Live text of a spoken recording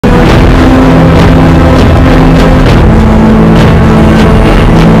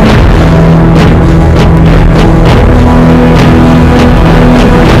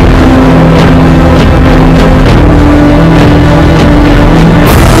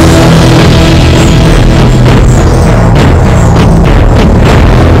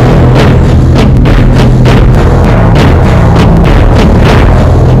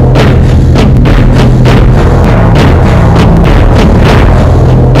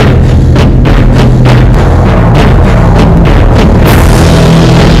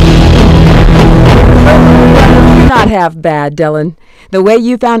half bad, Dylan. The way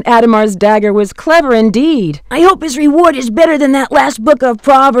you found Adamar's dagger was clever indeed. I hope his reward is better than that last book of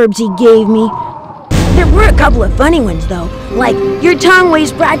Proverbs he gave me. There were a couple of funny ones, though. Like, your tongue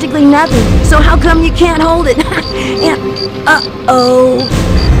weighs practically nothing, so how come you can't hold it? And, uh-oh.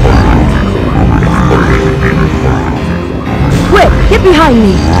 Quick, get behind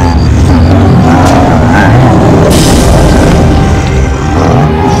me.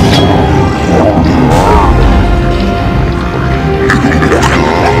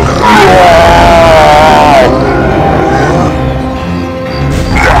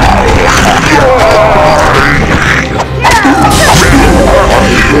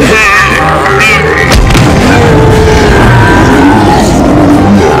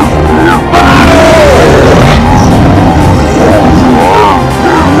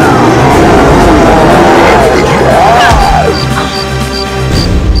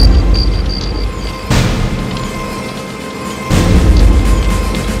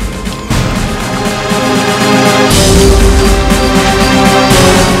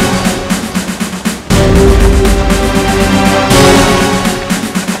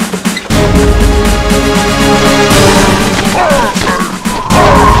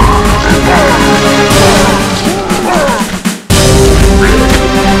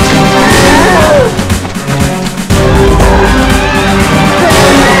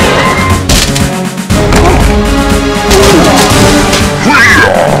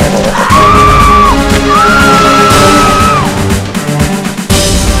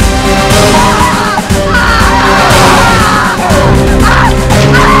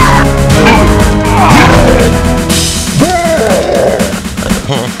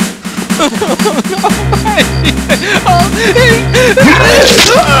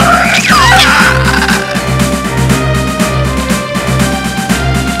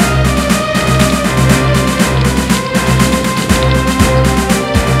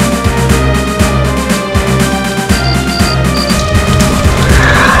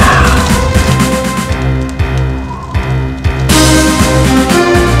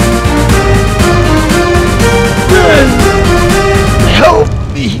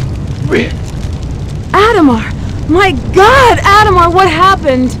 Adamar! My God, Adamar, what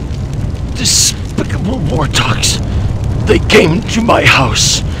happened? Despicable warthogs. They came to my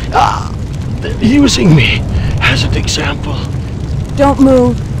house. They're using me as an example. Don't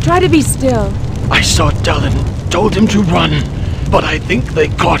move. Try to be still. I saw Dylan, told him to run, but I think they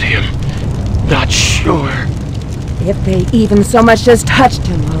caught him. Not sure. If they even so much as touched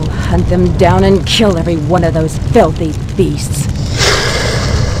him, I'll hunt them down and kill every one of those filthy beasts.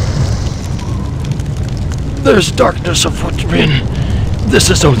 There's darkness afoot, Rin. This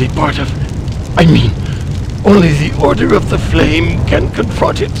is only part of... only the Order of the Flame can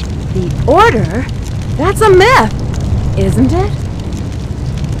confront it. The Order? That's a myth, isn't it?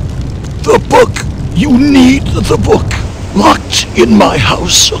 The book! You need the book! Locked in my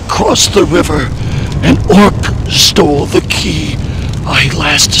house across the river. An orc stole the key. I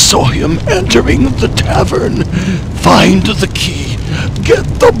last saw him entering the tavern. Find the key. Get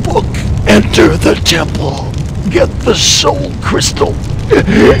the book. Enter the temple. Get the soul crystal.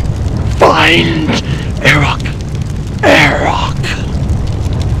 Find Erok.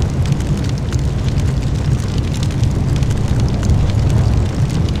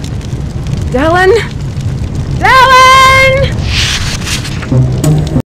 Dylan?